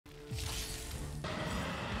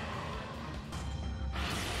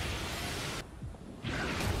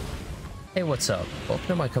Hey, what's up? Welcome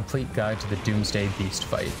to my complete guide to the Doomsday Beast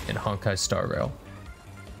fight in Honkai Star Rail.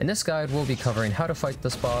 In this guide, we'll be covering how to fight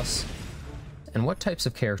this boss, and what types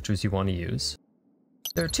of characters you want to use.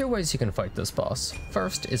 There are two ways you can fight this boss.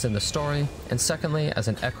 First is in the story, and secondly as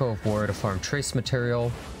an Echo of War to farm trace material,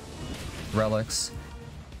 relics,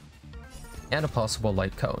 and a possible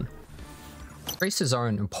light cone. Traces are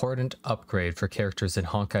an important upgrade for characters in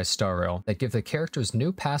Honkai Star Rail that give the characters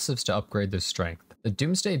new passives to upgrade their strength. The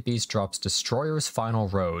Doomsday Beast drops Destroyer's Final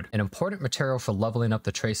Road, an important material for leveling up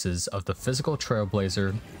the traces of the Physical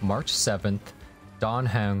Trailblazer, March 7th, Dan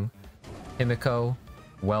Heng, Himiko,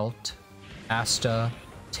 Welt, Asta,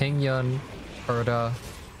 Tingyun, Herda,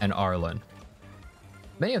 and Arlen.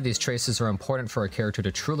 Many of these traces are important for a character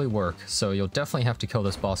to truly work, so you'll definitely have to kill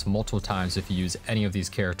this boss multiple times if you use any of these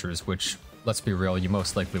characters, which, let's be real, you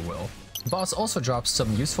most likely will. The boss also drops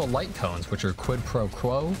some useful light cones, which are Quid Pro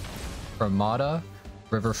Quo, Armada,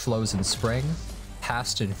 River Flows in Spring,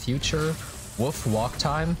 Past and Future, Wolf Walk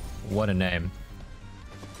Time, what a name,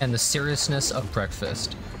 and the Seriousness of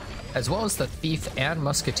Breakfast, as well as the Thief and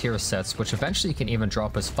Musketeer sets, which eventually can even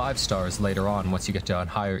drop as 5 stars later on once you get to a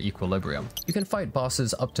higher equilibrium. You can fight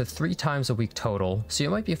bosses up to 3 times a week total, so you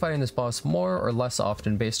might be fighting this boss more or less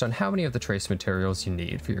often based on how many of the trace materials you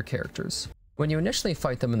need for your characters. When you initially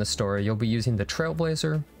fight them in the story, you'll be using the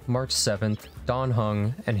Trailblazer, March 7th, Dan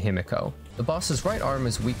Heng, and Himiko. The boss's right arm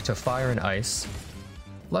is weak to fire and ice,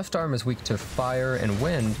 left arm is weak to fire and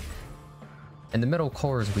wind, and the middle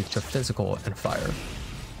core is weak to physical and fire.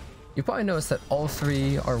 You probably noticed that all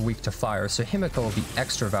 3 are weak to fire, so Himiko will be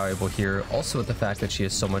extra valuable here, also with the fact that she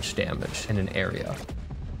has so much damage in an area.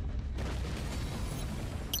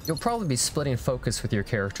 You'll probably be splitting focus with your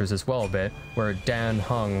characters as well a bit, where Dan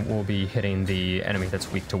Heng will be hitting the enemy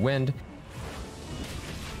that's weak to wind.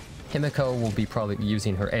 Himiko will be probably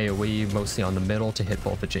using her AoE mostly on the middle to hit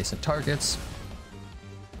both adjacent targets.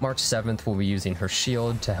 March 7th will be using her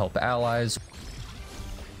shield to help allies,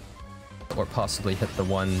 or possibly hit the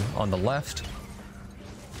one on the left.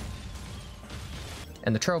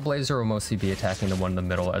 And the Trailblazer will mostly be attacking the one in the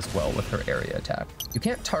middle as well with her area attack. You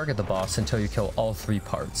can't target the boss until you kill all 3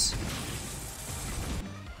 parts.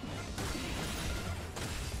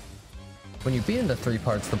 When you beat into 3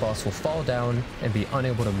 parts, the boss will fall down and be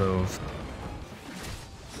unable to move.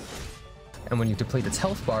 And when you deplete its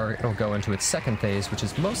health bar, it'll go into its second phase, which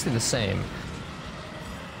is mostly the same.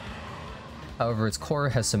 However, its core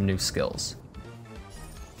has some new skills.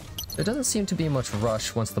 There doesn't seem to be much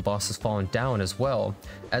rush once the boss has fallen down as well,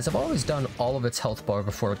 as I've always done all of its health bar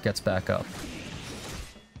before it gets back up.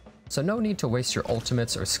 So no need to waste your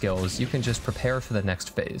ultimates or skills, you can just prepare for the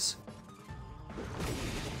next phase.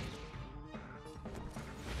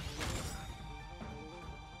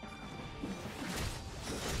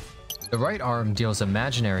 The right arm deals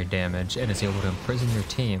imaginary damage and is able to imprison your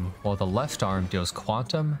team, while the left arm deals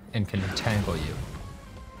quantum and can entangle you.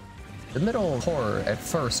 The middle core at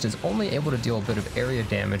first is only able to deal a bit of area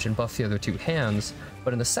damage and buff the other 2 hands,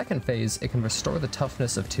 but in the second phase it can restore the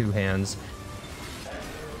toughness of 2 hands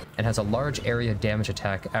and has a large area damage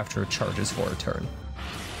attack after it charges for a turn.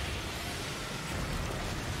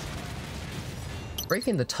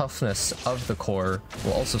 Breaking the toughness of the core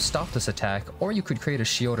will also stop this attack, or you could create a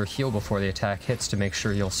shield or heal before the attack hits to make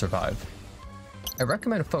sure you'll survive. I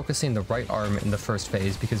recommend focusing the right arm in the first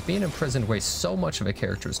phase because being imprisoned wastes so much of a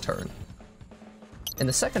character's turn. In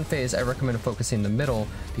the second phase, I recommend focusing the middle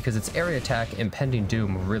because its area attack, Impending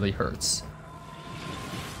Doom, really hurts.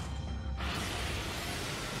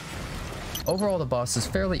 Overall, the boss is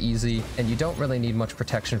fairly easy, and you don't really need much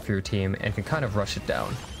protection for your team and can kind of rush it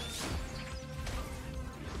down.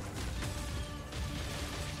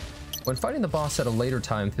 When fighting the boss at a later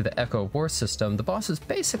time through the Echo of War system, the boss is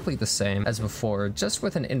basically the same as before, just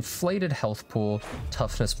with an inflated health pool,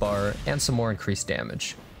 toughness bar, and some more increased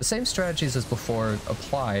damage. The same strategies as before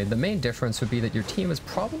apply. The main difference would be that your team is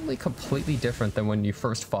probably completely different than when you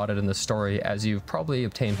first fought it in the story, as you've probably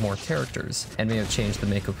obtained more characters, and may have changed the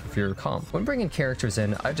makeup of your comp. When bringing characters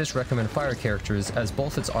in, I just recommend fire characters, as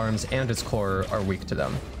both its arms and its core are weak to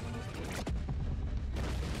them.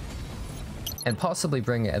 And possibly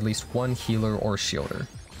bring at least 1 healer or shielder.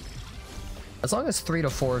 As long as 3 to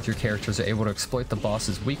 4 of your characters are able to exploit the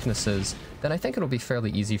boss's weaknesses, then I think it'll be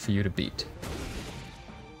fairly easy for you to beat.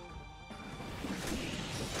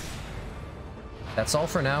 That's all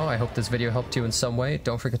for now. I hope this video helped you in some way.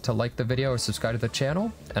 Don't forget to like the video or subscribe to the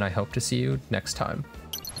channel, and I hope to see you next time.